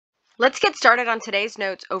Let's get started on today's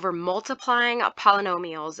notes over multiplying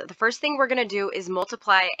polynomials. The first thing we're going to do is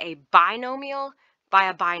multiply a binomial by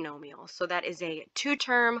a binomial. So that is a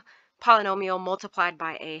two-term polynomial multiplied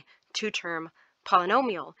by a two-term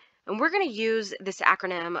polynomial. And we're going to use this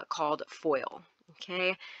acronym called FOIL.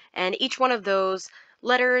 Okay, and each one of those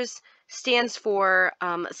letters stands for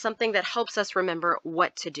something that helps us remember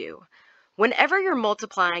what to do. Whenever you're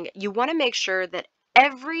multiplying, you want to make sure that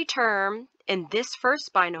every term in this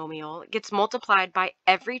first binomial gets multiplied by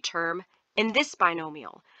every term in this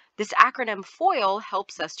binomial. This acronym FOIL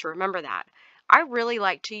helps us to remember that. I really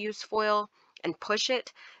like to use FOIL and push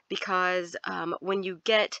it because when you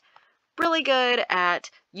get really good at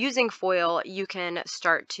using FOIL, you can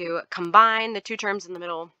start to combine the two terms in the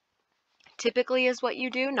middle. Typically is what you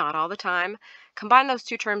do, not all the time. Combine those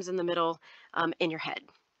two terms in the middle in your head,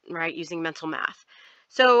 right, using mental math.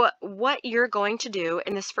 So what you're going to do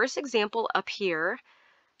in this first example up here,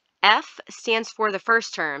 F stands for the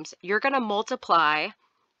first terms. You're going to multiply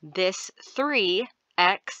this 3x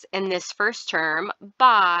in this first term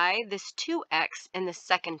by this 2x in the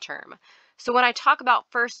second term. So when I talk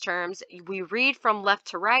about first terms, we read from left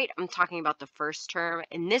to right. I'm talking about the first term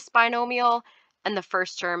in this binomial and the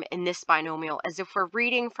first term in this binomial as if we're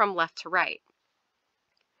reading from left to right.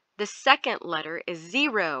 The second letter is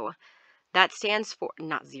 0. That stands for,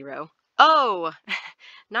 not zero, O,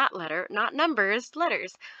 not letter, not numbers,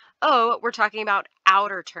 letters. O, we're talking about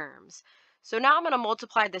outer terms. So now I'm going to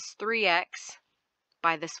multiply this 3x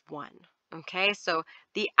by this 1. Okay, so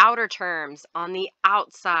the outer terms on the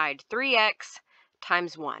outside, 3x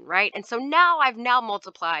times 1, right? And so now I've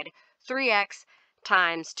multiplied 3x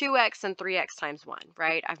times 2x and 3x times 1,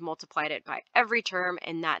 right? I've multiplied it by every term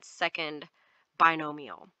in that second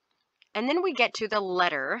binomial. And then we get to the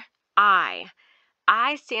letter I.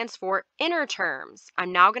 I stands for inner terms.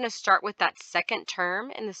 I'm now going to start with that second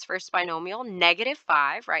term in this first binomial,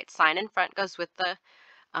 -5, right? Sign in front goes with the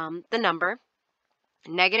number.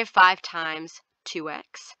 -5 times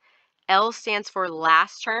 2x. L stands for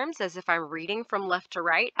last terms, as if I'm reading from left to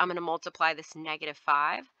right. I'm going to multiply this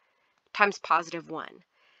 -5 times +1.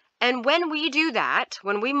 And when we do that,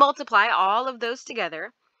 when we multiply all of those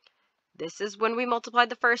together, this is when we multiplied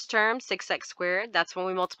the first term, 6x squared. That's when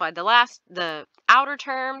we multiplied the outer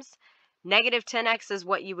terms. -10x is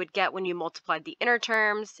what you would get when you multiplied the inner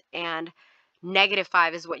terms, and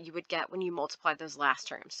 -5 is what you would get when you multiplied those last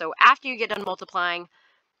terms. So after you get done multiplying,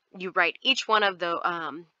 you write each one of the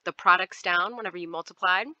products down whenever you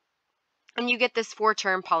multiplied, and you get this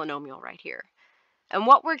 4-term polynomial right here. And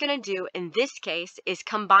what we're going to do in this case is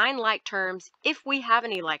combine like terms if we have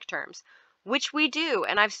any like terms, which we do,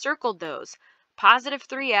 and I've circled those.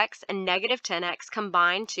 +3x and -10x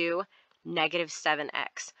combine to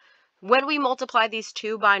 -7x. When we multiply these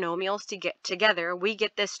two binomials to get together, we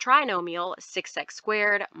get this trinomial, 6x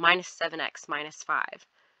squared minus 7x minus 5.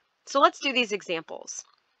 So let's do these examples.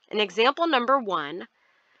 In example number 1,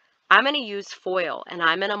 I'm going to use FOIL, and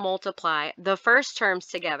I'm going to multiply the first terms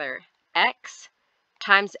together, x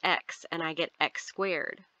times x, and I get x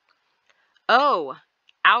squared. O,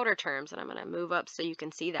 outer terms, and I'm going to move up so you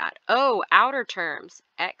can see that. O, outer terms,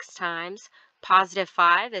 x times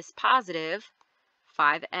 +5 is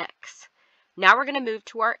 +5x. Now we're going to move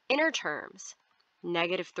to our inner terms.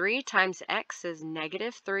 -3 times x is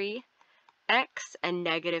 -3x, and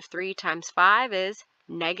 -3 times 5 is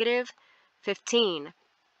 -15.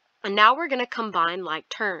 And now we're going to combine like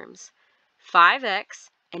terms.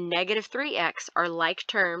 5x and -3x are like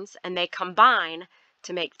terms, and they combine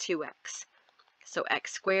to make 2x. So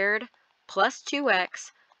x squared plus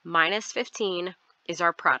 2x minus 15 is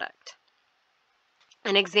our product.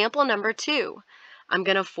 In example number 2, I'm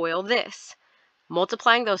going to FOIL this.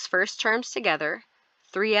 Multiplying those first terms together,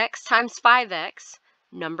 3x times 5x,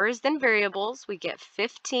 numbers then variables, we get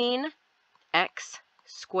 15x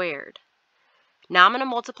squared. Now I'm going to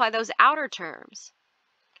multiply those outer terms.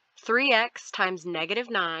 3x times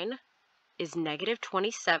 -9 is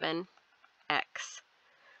 -27x.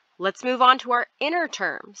 Let's move on to our inner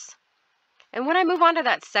terms. And when I move on to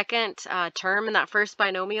that second term in that first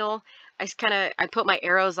binomial, I put my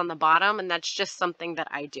arrows on the bottom, and that's just something that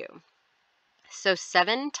I do. So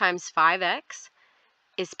 7 times 5x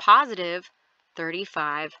is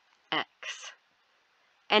 +35x.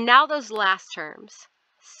 And now those last terms,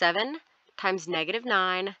 7 times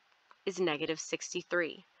 -9 is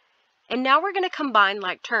 -63. And now we're going to combine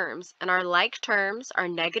like terms, and our like terms are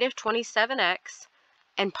 -27x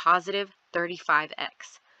and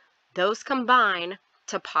 +35x. Those combine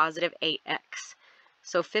to +8x.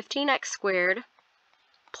 So 15x squared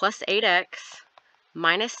plus 8x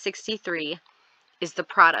minus 63 is the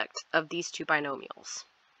product of these two binomials.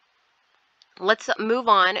 Let's move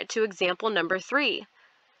on to example number 3.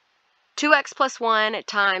 2x plus 1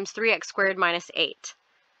 times 3x squared minus 8.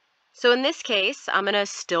 So in this case, I'm going to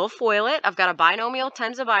still FOIL it. I've got a binomial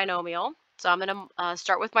times a binomial. So I'm going to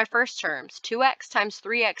start with my first terms. 2x times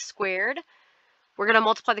 3x squared. We're going to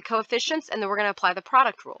multiply the coefficients, and then we're going to apply the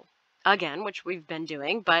product rule. Again, which we've been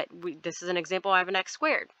doing, but this is an example. I have an x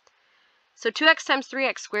squared. So 2x times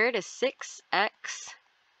 3x squared is 6x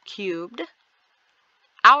cubed.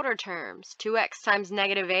 Outer terms, 2x times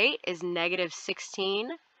negative 8 is negative 16x.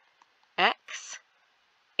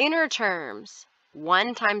 Inner terms,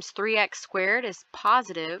 1 times 3x squared is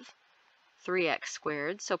positive 3x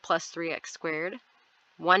squared, so plus 3x squared.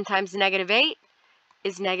 1 times negative 8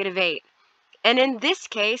 is negative 8. And in this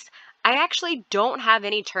case, I actually don't have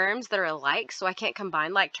any terms that are alike, so I can't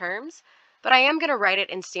combine like terms, but I am going to write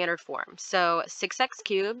it in standard form. So 6x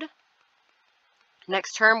cubed.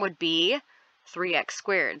 Next term would be 3x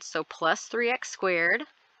squared, so plus 3x squared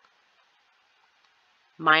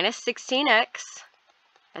minus 16x,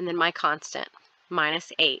 and then my constant,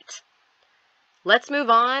 minus 8. Let's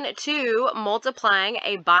move on to multiplying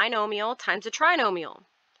a binomial times a trinomial.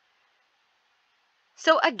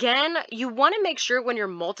 So again, you want to make sure when you're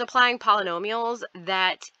multiplying polynomials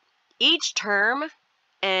that each term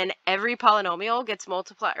in every polynomial gets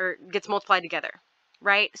multiplied together,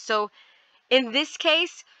 right? So in this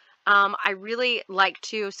case, I really like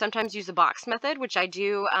to sometimes use the box method, which I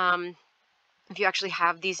do. If you actually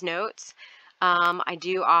have these notes, I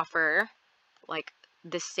do offer like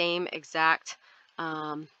the same exact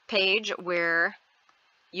page where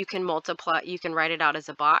you can write it out as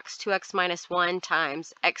a box. 2x minus 1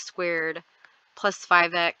 times x squared plus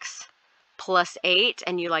 5x plus 8,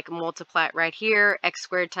 and you like multiply it right here. X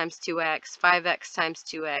squared times 2x, 5x times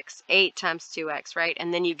 2x, 8 times 2x, right?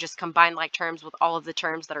 And then you just combine like terms with all of the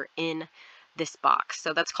terms that are in this box.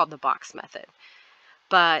 So that's called the box method.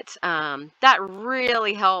 But that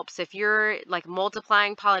really helps if you're like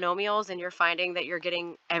multiplying polynomials and you're finding that you're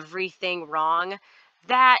getting everything wrong.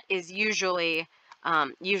 That is usually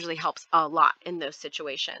helps a lot in those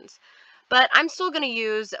situations. But I'm still going to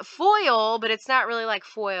use FOIL, but it's not really like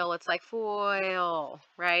FOIL. It's like FOIL,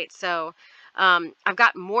 right? So I've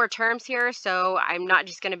got more terms here, so I'm not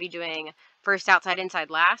just going to be doing first, outside, inside,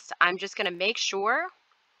 last. I'm just going to make sure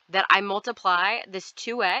that I multiply this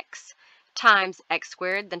 2x times x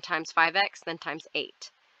squared, then times 5x, then times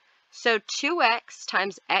 8. So 2x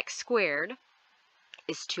times x squared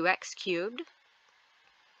is 2x cubed.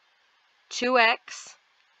 2x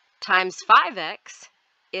times 5x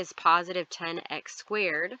is positive 10x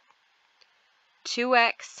squared.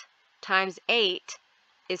 2x times 8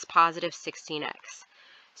 is positive 16x.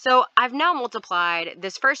 So I've now multiplied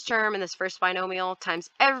this first term and this first binomial times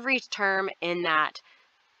every term in that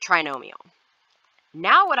trinomial.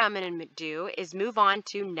 Now what I'm going to do is move on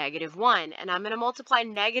to -1, and I'm going to multiply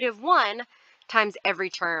 -1 times every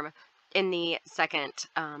term in the second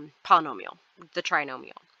polynomial, the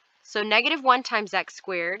trinomial. So -1 times x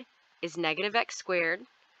squared is negative x squared.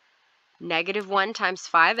 -1 times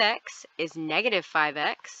 5x is negative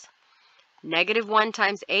 5x. -1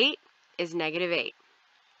 times 8 is negative 8.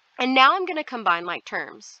 And now I'm going to combine like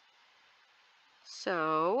terms.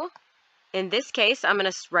 So in this case, I'm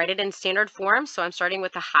going to write it in standard form. So I'm starting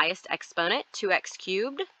with the highest exponent, 2x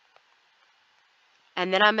cubed.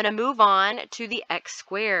 And then I'm going to move on to the x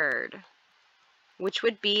squared, which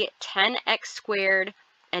would be 10x squared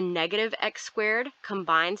and negative x squared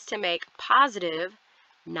combines to make positive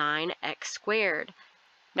 9x squared.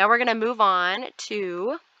 Now we're going to move on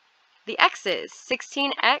to the x's.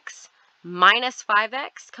 16x minus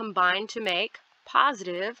 5x combine to make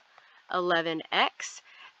positive 11x.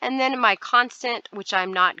 And then my constant, which I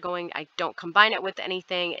don't combine it with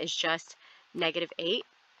anything, is just -8.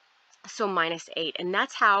 So -8. And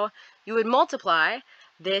that's how you would multiply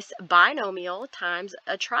this binomial times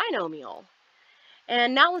a trinomial.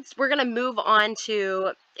 And now we're going to move on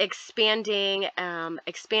to expanding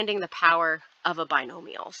the power of a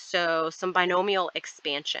binomial. So some binomial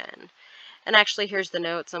expansion. And actually, here's the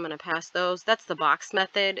notes. I'm going to pass those. That's the box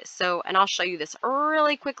method. So, and I'll show you this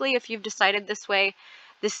really quickly if you've decided this way.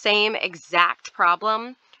 The same exact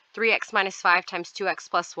problem, 3x minus 5 times 2x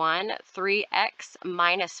plus 1, 3x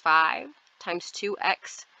minus 5 times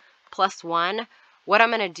 2x plus 1. What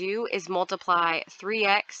I'm going to do is multiply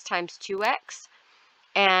 3x times 2x,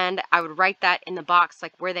 and I would write that in the box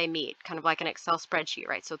like where they meet, kind of like an Excel spreadsheet,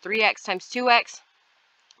 right? So 3x times 2x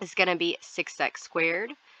is going to be 6x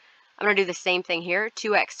squared. I'm going to do the same thing here.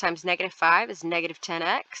 2x times -5 is negative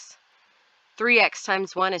 10x. 3x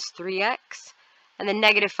times 1 is 3x. And then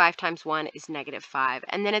 -5 times 1 is -5.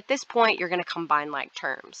 And then at this point, you're going to combine like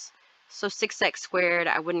terms. So 6x squared,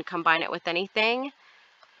 I wouldn't combine it with anything.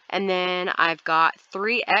 And then I've got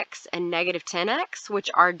 3x and negative 10x, which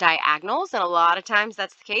are diagonals. And a lot of times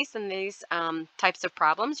that's the case in these types of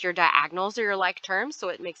problems. Your diagonals are your like terms, so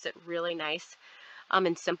it makes it really nice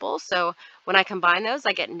and simple. So when I combine those,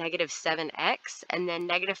 I get negative 7x, and then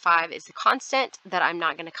negative 5 is a constant that I'm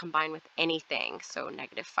not going to combine with anything, so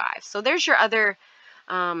negative 5. So there's your other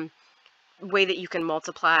way that you can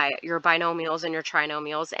multiply your binomials and your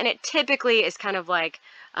trinomials, and it typically is kind of like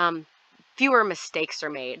fewer mistakes are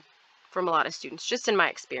made from a lot of students, just in my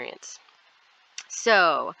experience.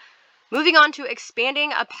 So moving on to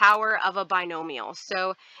expanding a power of a binomial.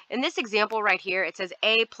 So in this example right here, it says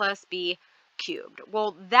a plus b cubed.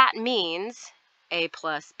 Well, that means a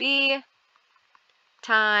plus b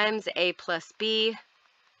times a plus b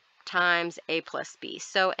times a plus b.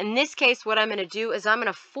 So in this case, what I'm going to do is I'm going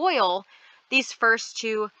to FOIL these first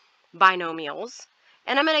two binomials,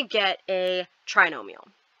 and I'm going to get a trinomial.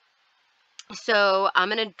 So I'm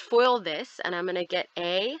going to FOIL this, and I'm going to get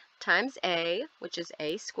a times a, which is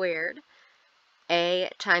a squared, a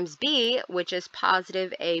times b, which is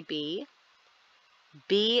positive ab,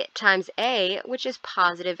 b times a, which is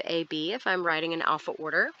positive ab, if I'm writing in alpha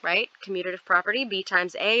order, right? Commutative property, b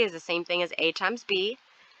times a is the same thing as a times b.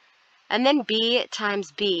 And then b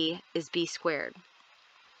times b is b squared.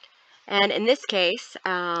 And in this case,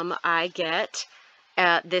 I get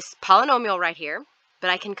this polynomial right here, but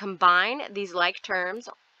I can combine these like terms.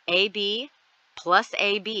 ab plus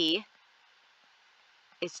ab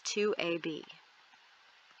is 2ab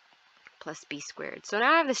plus b squared. So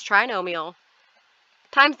now I have this trinomial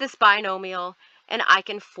times this binomial, and I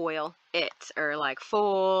can FOIL it, or like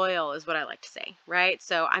FOIL is what I like to say, right?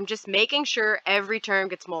 So I'm just making sure every term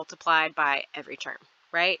gets multiplied by every term,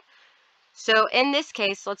 right? So in this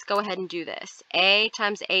case, let's go ahead and do this. A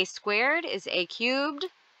times a squared is a cubed.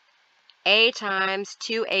 A times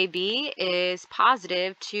 2ab is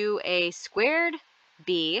positive 2a squared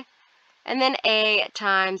b. And then a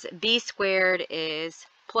times b squared is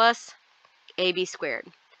plus ab squared.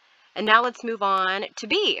 And now let's move on to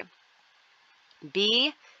b.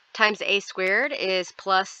 b times a squared is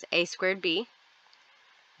plus a squared b.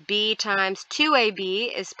 b times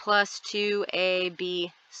 2ab is plus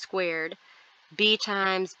 2ab squared. b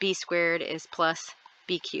times b squared is plus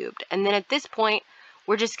b cubed. And then at this point,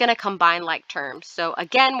 we're just going to combine like terms. So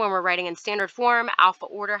again, when we're writing in standard form, alpha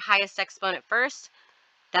order, highest exponent first,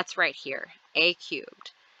 that's right here, a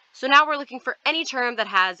cubed. So now we're looking for any term that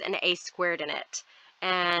has an a squared in it.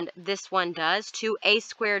 And this one does. 2a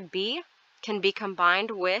squared b can be combined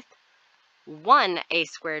with 1a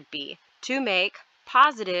squared b to make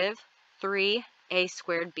positive 3a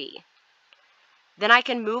squared b. Then I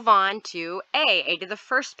can move on to a to the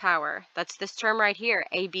first power. That's this term right here.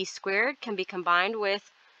 ab squared can be combined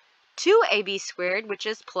with 2ab squared, which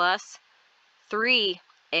is plus 3ab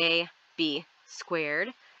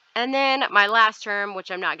squared. And then my last term,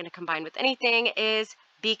 which I'm not going to combine with anything, is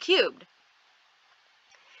b cubed.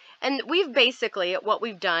 And we've basically, what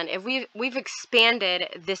we've done is we've expanded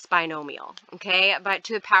this binomial, okay, by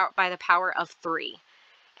the power of 3.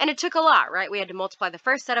 And it took a lot, right? We had to multiply the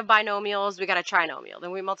first set of binomials, we got a trinomial.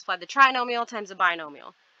 Then we multiplied the trinomial times a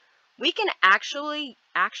binomial. We can actually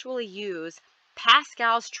use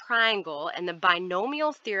Pascal's triangle and the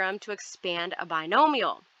binomial theorem to expand a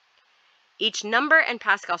binomial. Each number in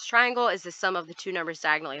Pascal's triangle is the sum of the two numbers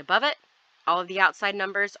diagonally above it. All of the outside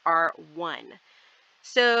numbers are 1.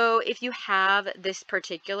 So if you have this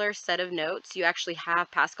particular set of notes, you actually have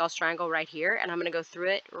Pascal's triangle right here, and I'm going to go through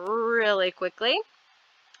it really quickly.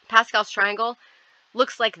 Pascal's triangle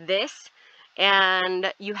looks like this,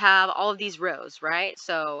 and you have all of these rows, right?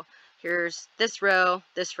 So here's this row,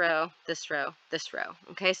 this row, this row, this row.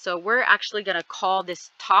 Okay, so we're actually going to call this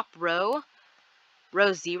top row,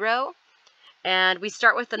 row 0, and we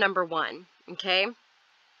start with the number 1, okay?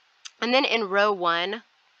 And then in row 1,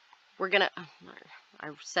 we're going to, I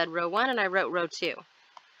said row 1 and I wrote row 2.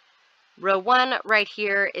 Row 1 right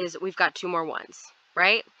here is, we've got 2 more 1s,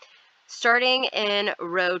 right? Starting in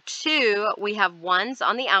row 2, we have 1s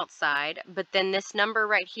on the outside, but then this number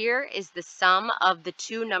right here is the sum of the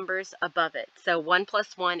 2 numbers above it. So 1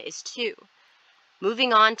 plus 1 is 2.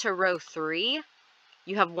 Moving on to row 3,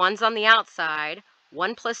 you have 1s on the outside.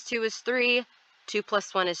 1 plus 2 is 3. 2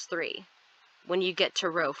 plus 1 is 3. When you get to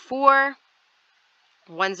row 4,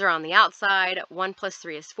 1s are on the outside. 1 plus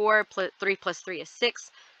 3 is 4. 3 plus 3 is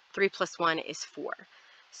 6. 3 plus 1 is 4.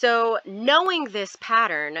 So knowing this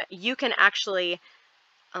pattern, you can actually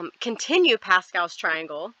continue Pascal's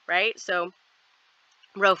triangle, right? So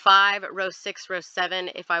row 5, row 6, row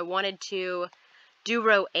 7, if I wanted to do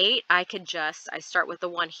row 8, I start with the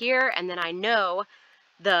 1 here, and then I know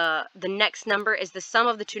the next number is the sum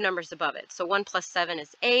of the two numbers above it. So 1 plus 7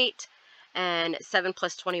 is 8, and 7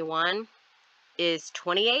 plus 21 is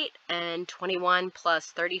 28, and 21 plus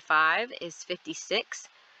 35 is 56.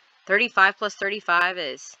 35 plus 35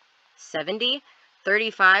 is 70.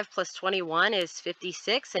 35 plus 21 is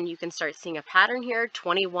 56, and you can start seeing a pattern here.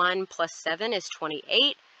 21 plus 7 is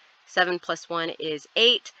 28. 7 plus 1 is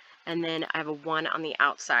 8, and then I have a 1 on the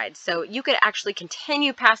outside. So you could actually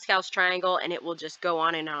continue Pascal's triangle, and it will just go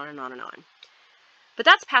on and on and on and on. But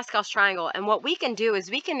that's Pascal's triangle, and what we can do is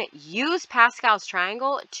we can use Pascal's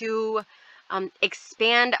triangle to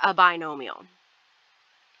expand a binomial.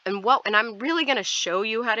 And I'm really going to show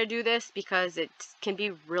you how to do this because it can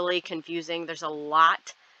be really confusing. There's a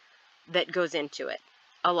lot that goes into it,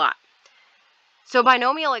 a lot. So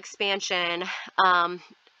binomial expansion,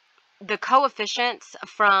 the coefficients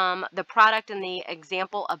from the product in the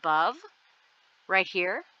example above, right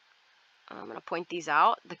here, I'm going to point these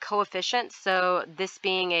out. The coefficients, so this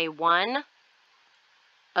being a 1,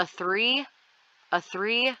 a 3,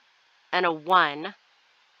 and a 1.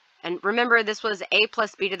 And remember, this was a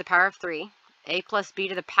plus b to the power of 3. A plus b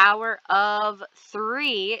to the power of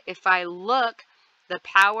 3. If I look, the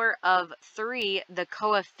power of 3, the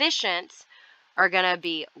coefficients are going to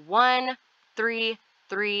be 1, 3,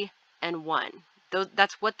 3, and 1.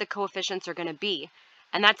 That's what the coefficients are going to be.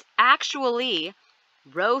 And that's actually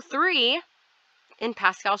row 3 in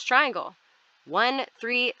Pascal's triangle. 1,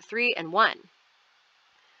 3, 3, and 1.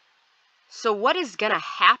 So what is going to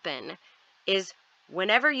happen is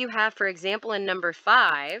whenever you have, for example, in number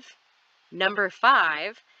 5 is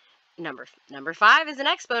an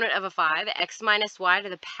exponent of a 5, x minus y to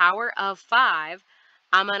the power of 5.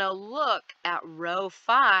 I'm going to look at row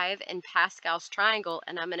 5 in Pascal's triangle,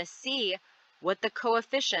 and I'm going to see what the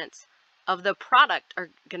coefficients of the product are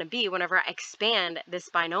going to be whenever I expand this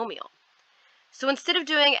binomial. So instead of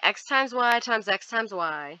doing x times y times x times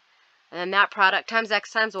y, and then that product times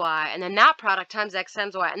x times y, and then that product times x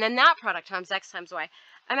times y, and then that product times x times y,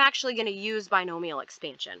 I'm actually going to use binomial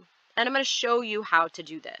expansion. And I'm going to show you how to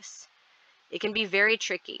do this. It can be very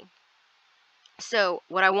tricky. So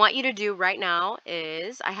what I want you to do right now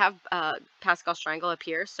is, I have Pascal's triangle up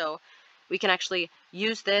here, so we can actually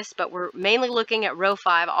use this, but we're mainly looking at row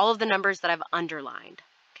 5, all of the numbers that I've underlined.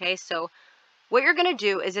 Okay, so what you're going to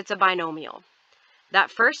do is it's a binomial. That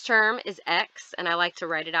first term is x, and I like to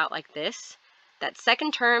write it out like this. That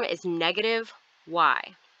second term is negative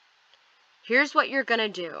y. Here's what you're going to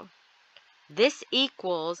do. This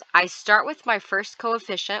equals, I start with my first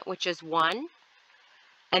coefficient, which is 1,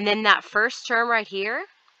 and then that first term right here,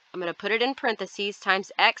 I'm going to put it in parentheses,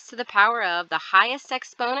 times x to the power of the highest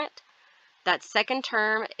exponent. That second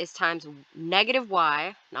term is times negative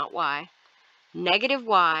y, not y, negative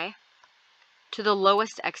y to the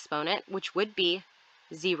lowest exponent, which would be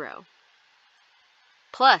 0.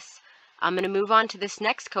 Plus, I'm going to move on to this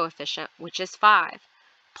next coefficient, which is 5.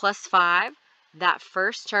 Plus 5, that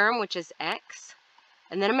first term, which is x.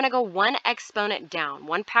 And then I'm going to go one exponent down,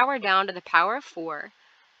 one power down to the power of 4.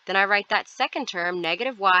 Then I write that second term,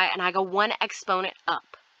 negative y, and I go one exponent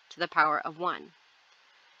up to the power of 1.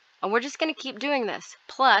 And we're just going to keep doing this.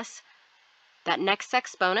 Plus, that next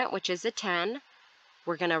exponent, which is a 10,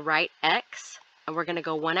 we're going to write x. And we're going to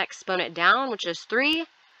go one exponent down, which is 3,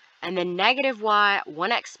 and then negative y,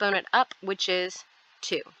 one exponent up, which is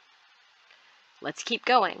 2. Let's keep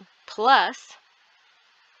going. Plus,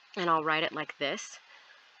 and I'll write it like this,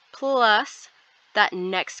 plus that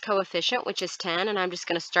next coefficient, which is 10, and I'm just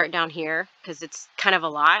going to start down here because it's kind of a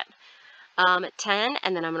lot. 10,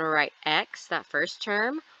 and then I'm going to write x, that first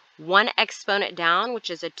term, one exponent down, which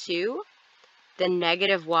is a 2, then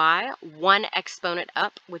negative y, one exponent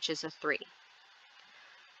up, which is a 3.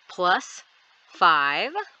 Plus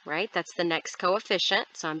 5, right? That's the next coefficient.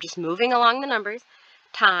 So I'm just moving along the numbers,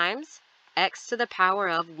 times x to the power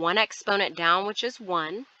of one exponent down, which is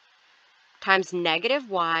 1, times negative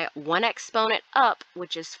y, one exponent up,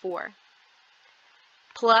 which is 4.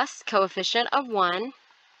 Plus coefficient of 1,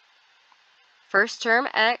 first term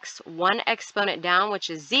x, one exponent down, which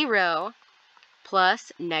is 0,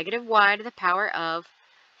 plus negative y to the power of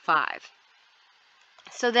 5.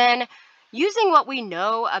 So then, using what we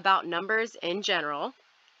know about numbers in general,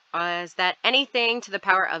 is that anything to the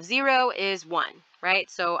power of 0 is 1, right?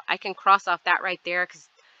 So I can cross off that right there, because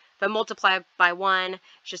if I multiply by 1, it's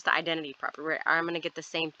just the identity property, where I'm going to get the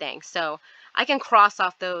same thing. So I can cross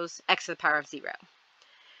off those x to the power of 0.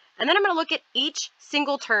 And then I'm going to look at each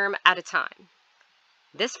single term at a time.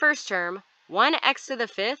 This first term, 1x to the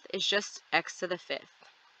 5th, is just x to the 5th.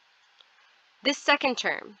 This second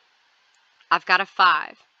term, I've got a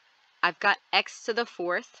 5. I've got x to the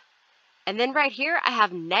 4th. And then right here, I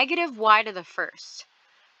have negative y to the 1st.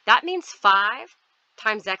 That means 5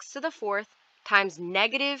 times x to the 4th times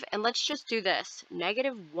negative, and let's just do this,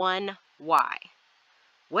 negative 1y.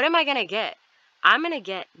 What am I going to get? I'm going to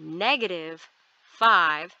get negative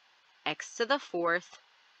 5 x to the 4th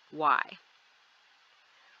y.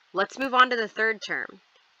 Let's move on to the third term.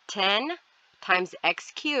 10 times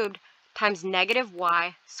x cubed times negative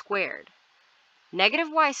y squared. Negative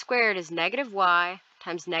y squared is negative y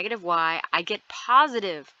times negative y. I get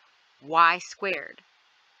positive y squared.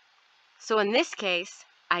 So in this case,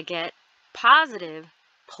 I get positive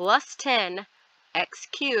plus 10 x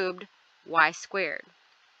cubed y squared.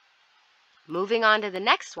 Moving on to the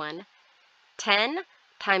next one, 10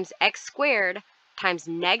 times x squared times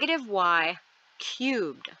negative y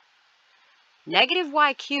cubed. Negative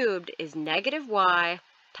y cubed is negative y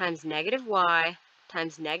times negative y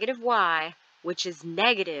times negative y, which is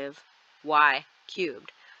negative y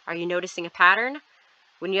cubed. Are you noticing a pattern?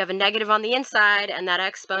 When you have a negative on the inside and that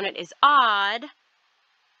exponent is odd,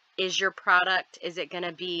 is your product, is it going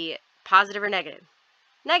to be positive or negative?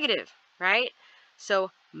 Negative, right?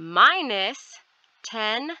 So minus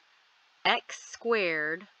 10x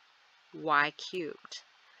squared y cubed.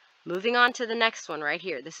 Moving on to the next one right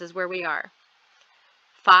here. This is where we are.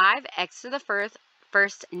 5x to the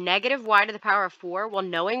first negative y to the power of 4. Well,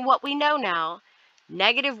 knowing what we know now,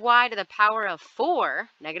 negative y to the power of 4,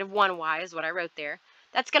 negative 1y is what I wrote there.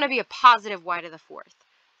 That's going to be a positive y to the 4th.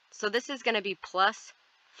 So this is going to be plus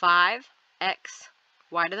 5x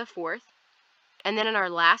y to the 4th. And then in our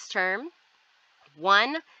last term,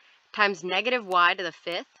 1 times negative y to the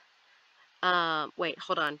 5th. Wait,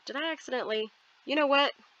 hold on. Did I accidentally? You know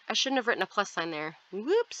what? I shouldn't have written a plus sign there.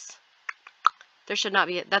 Whoops. There should not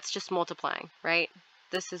be it. That's just multiplying, right?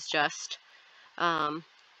 This is just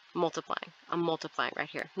multiplying. I'm multiplying right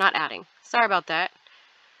here, not adding. Sorry about that.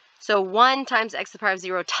 So 1 times x to the power of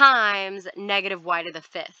 0 times negative y to the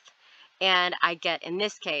 5th. And I get, in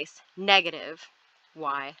this case, negative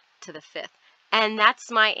y to the 5th. And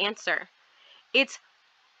that's my answer. It's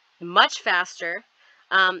much faster,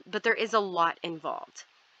 but there is a lot involved.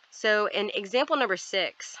 So in example number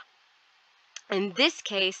 6, in this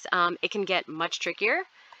case, it can get much trickier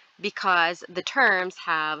because the terms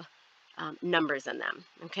have numbers in them.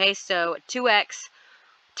 Okay, so 2x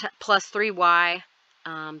plus 3y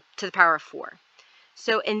to the power of 4.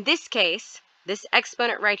 So in this case, this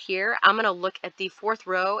exponent right here, I'm going to look at the 4th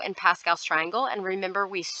row in Pascal's triangle. And remember,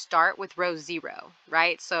 we start with row 0,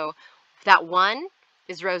 right? So that 1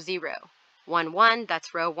 is row 0. 1, 1,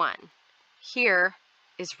 that's row 1. Here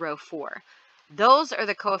is row 4. Those are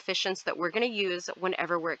the coefficients that we're going to use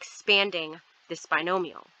whenever we're expanding this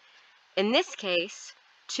binomial. In this case,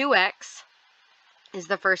 2x is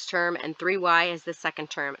the first term and 3y is the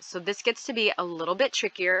second term. So this gets to be a little bit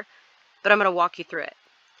trickier, but I'm going to walk you through it.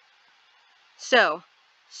 So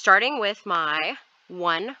starting with my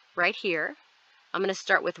 1 right here, I'm going to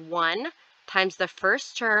start with 1 times the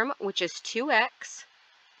first term, which is 2x,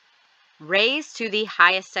 raised to the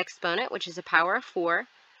highest exponent, which is a power of 4,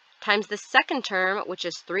 times the second term, which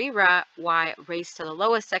is 3y raised to the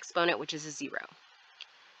lowest exponent, which is a 0.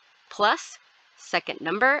 Plus, second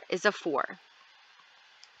number is a 4,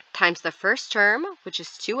 times the first term, which is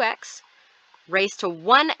 2x, raised to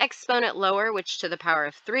 1 exponent lower, which to the power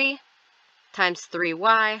of 3, times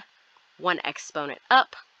 3y, 1 exponent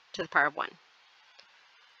up to the power of 1.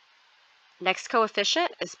 Next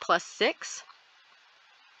coefficient is plus 6,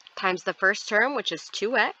 times the first term, which is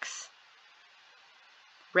 2x,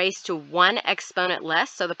 raised to 1 exponent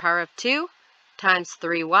less, so the power of 2, times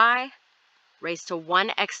 3y, raised to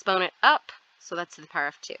 1 exponent up, so that's to the power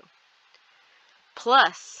of 2.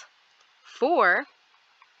 Plus 4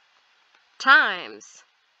 times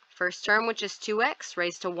first term, which is 2x,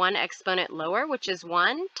 raised to 1 exponent lower, which is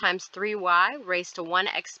 1, times 3y, raised to 1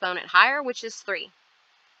 exponent higher, which is 3.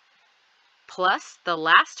 Plus the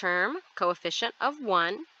last term, coefficient of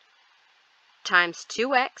 1, times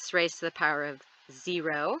 2x raised to the power of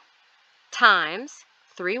 0, times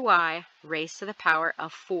 3y raised to the power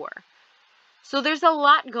of 4. So there's a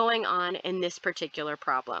lot going on in this particular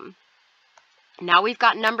problem. Now we've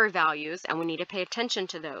got number values, and we need to pay attention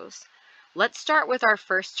to those. Let's start with our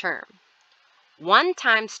first term. 1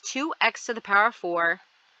 times 2x to the power of 4,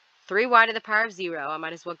 3y to the power of 0. I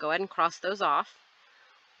might as well go ahead and cross those off.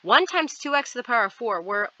 1 times 2x to the power of 4,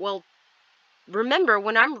 well, remember,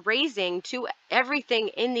 when I'm raising to everything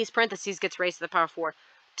in these parentheses gets raised to the power of 4.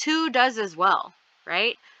 2 does as well,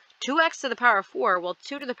 right? 2x to the power of 4, well,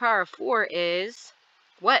 2 to the power of 4 is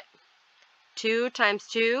what? 2 times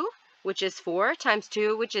 2 which is 4, times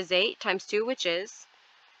 2, which is 8, times 2, which is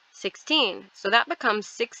 16. So that becomes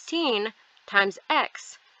 16 times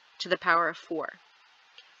x to the power of 4.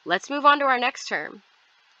 Let's move on to our next term.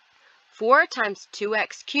 4 times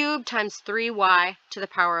 2x cubed times 3y to the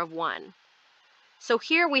power of 1. So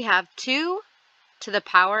here we have 2 to the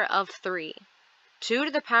power of 3. 2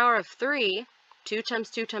 to the power of 3, 2 times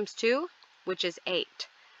 2 times 2, which is 8.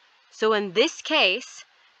 So in this case,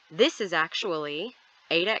 this is actually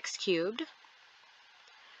 8x cubed.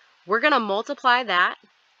 We're going to multiply that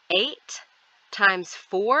 8 times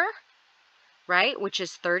 4, right, which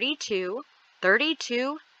is 32.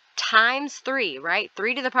 32 times 3, right?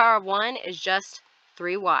 3 to the power of 1 is just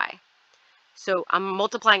 3y. So I'm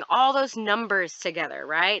multiplying all those numbers together,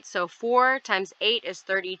 right? So 4 times 8 is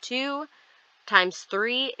 32, times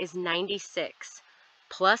 3 is 96,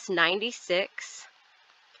 plus 96.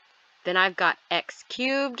 Then I've got x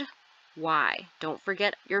cubed, y. Don't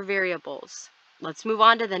forget your variables. Let's move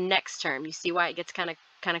on to the next term. You see why it gets kind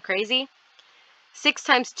of crazy? 6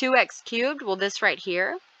 times 2x cubed, well, this right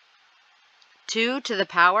here. 2 to the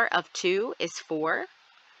power of 2 is 4,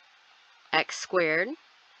 x squared.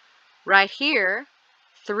 Right here,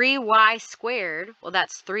 3y squared, well,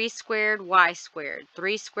 that's 3 squared, y squared.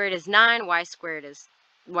 3 squared is 9, y squared is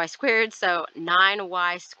y squared, so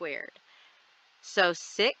 9y squared. So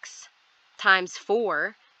 6 times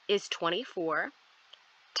 4 is 24,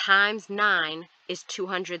 times 9 is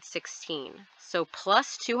 216. So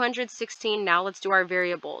plus 216, now let's do our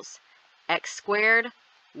variables. X squared,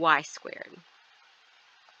 y squared.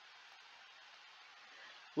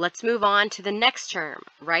 Let's move on to the next term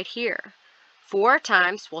right here. 4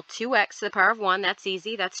 times, well, 2x to the power of 1, that's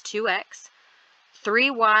easy, that's 2x.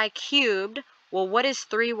 3y cubed, well, what is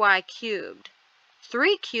 3y cubed?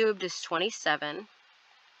 3 cubed is 27,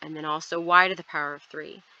 and then also y to the power of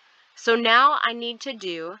 3. So now I need to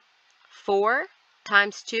do 4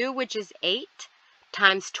 times 2, which is 8,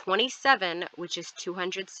 times 27, which is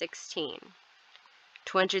 216.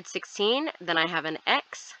 216, then I have an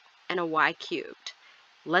x and a y cubed.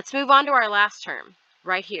 Let's move on to our last term,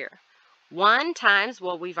 right here. 1 times,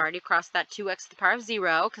 well, we've already crossed that 2x to the power of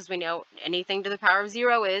 0, because we know anything to the power of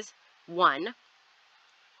 0 is 1.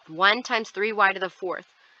 1 times 3y to the 4th.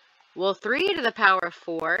 Well, 3 to the power of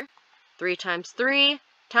 4, 3 times 3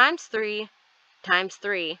 times 3 times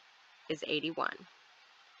 3 is 81.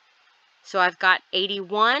 So I've got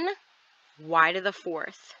 81 y to the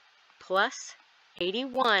 4th plus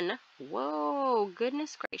 81, whoa,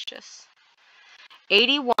 goodness gracious.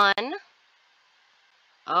 81,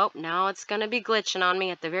 oh, now it's going to be glitching on me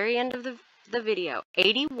at the very end of the video.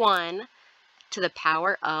 81 to the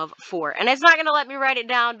power of 4. And it's not going to let me write it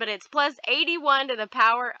down, but it's plus 81 to the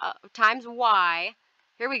power of, times y.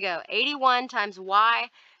 Here we go. 81 times y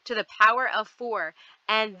to the power of 4.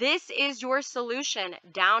 And this is your solution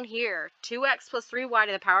down here. 2x plus 3y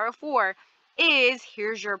to the power of 4 is,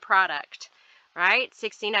 here's your product. Right?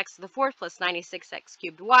 16x to the 4th plus 96x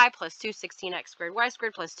cubed y plus 216x squared y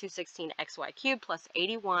squared plus 216xy cubed plus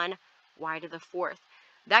 81 y to the 4th.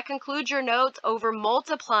 That concludes your notes over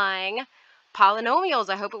multiplying polynomials.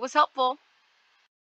 I hope it was helpful.